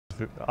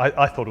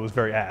I thought it was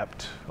very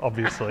apt,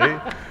 obviously,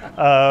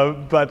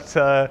 but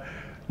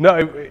no,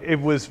 it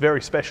was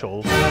very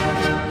special.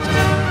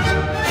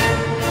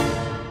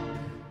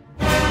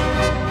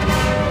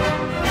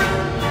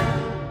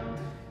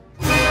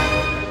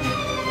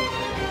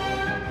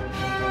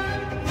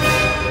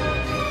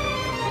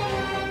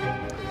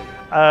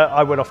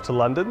 I went off to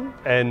London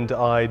and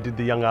I did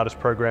the Young Artist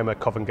program at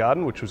Covent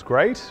Garden, which was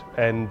great.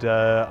 And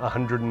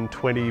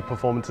 120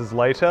 performances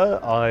later,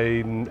 I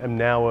am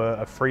now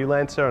a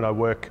freelancer and I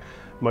work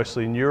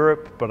mostly in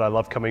Europe, but I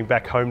love coming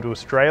back home to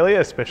Australia,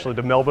 especially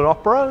to Melbourne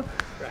Opera.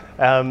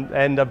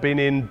 And I've been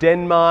in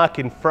Denmark,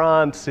 in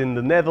France, in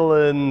the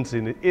Netherlands,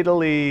 in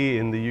Italy,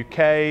 in the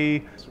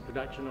UK. It's a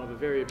production of a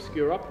very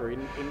obscure opera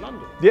in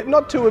London. Yeah,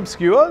 not too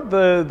obscure.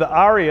 The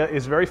aria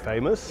is very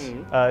famous.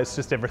 It's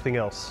just everything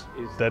else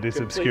that is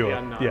obscure.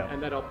 Unknown. Yeah.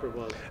 And that opera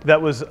was?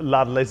 That was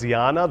La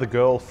Lesiana, the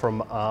girl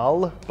from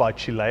Arles by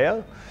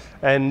Chilea.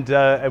 And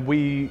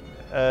we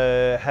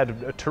had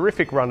a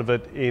terrific run of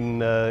it in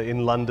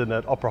London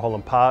at Opera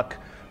Holland Park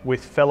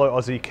with fellow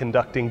Aussie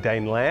conducting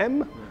Dane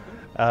Lamb.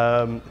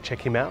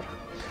 Check him out.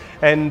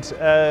 And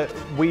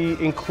we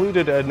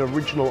included an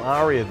original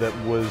aria that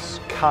was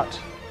cut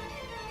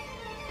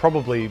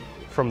probably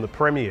from the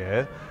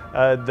premiere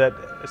that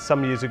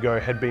some years ago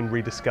had been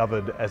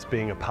rediscovered as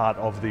being a part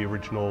of the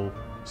original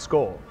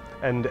score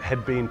and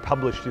had been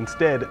published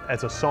instead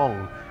as a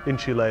song in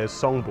Chilea's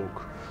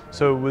songbook.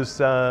 So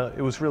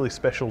it was really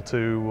special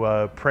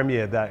to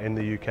premiere that in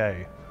the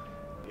UK.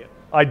 Yep.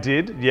 I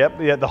did, yep.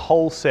 Yeah, the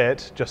whole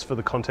set, just for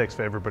the context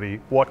for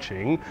everybody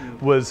watching,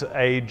 was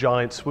a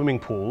giant swimming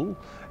pool.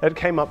 It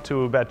came up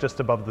to about just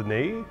above the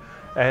knee,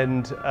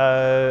 and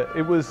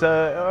it was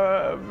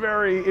a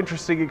very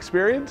interesting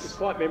experience. It's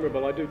quite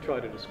memorable. I do try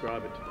to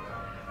describe it to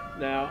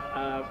you.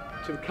 Now,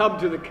 to come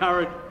to the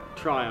current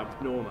triumph,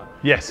 Norma.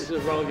 Yes. This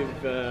is a role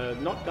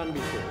you've not done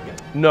before, yeah?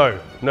 No,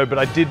 but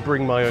I did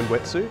bring my own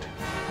wetsuit,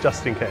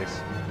 just in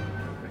case.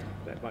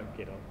 That won't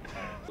get on.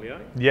 Leo?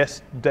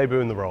 Yes, debut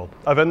in the role.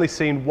 I've only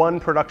seen one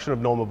production of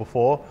Norma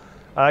before.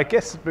 I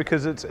guess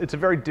because it's a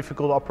very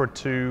difficult opera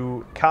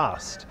to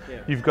cast.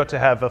 Yeah. You've got to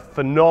have a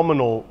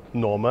phenomenal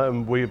Norma,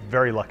 and we're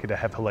very lucky to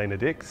have Helena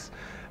Dix.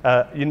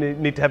 You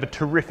need to have a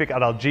terrific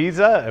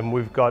Adalgisa, and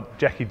we've got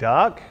Jackie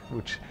Dark,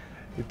 which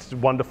it's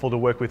wonderful to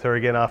work with her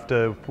again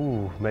after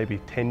maybe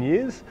 10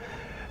 years.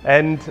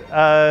 And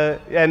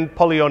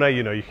Poliona,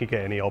 you can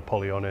get any old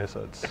Poliona,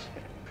 so it's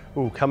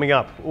coming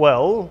up.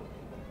 Well,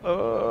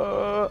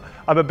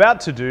 I'm about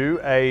to do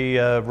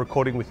a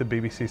recording with the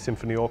BBC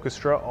Symphony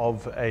Orchestra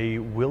of a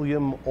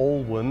William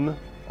Alwyn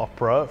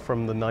opera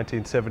from the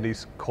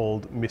 1970s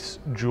called Miss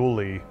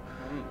Julie.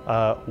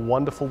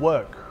 Wonderful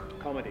work.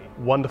 Comedy.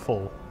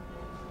 Wonderful.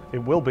 It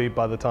will be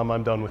by the time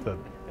I'm done with it.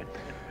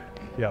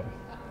 Yeah.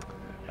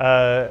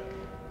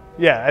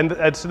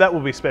 And so that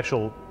will be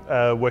special,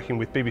 working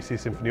with BBC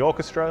Symphony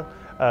Orchestra,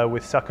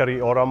 with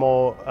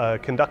Sakker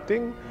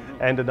conducting,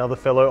 and another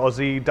fellow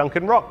Aussie,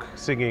 Duncan Rock,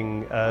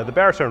 singing the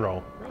baritone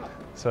role. Right.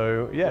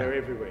 So yeah, They're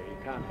everywhere. You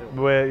can't help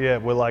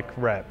it. we're like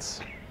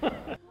rats.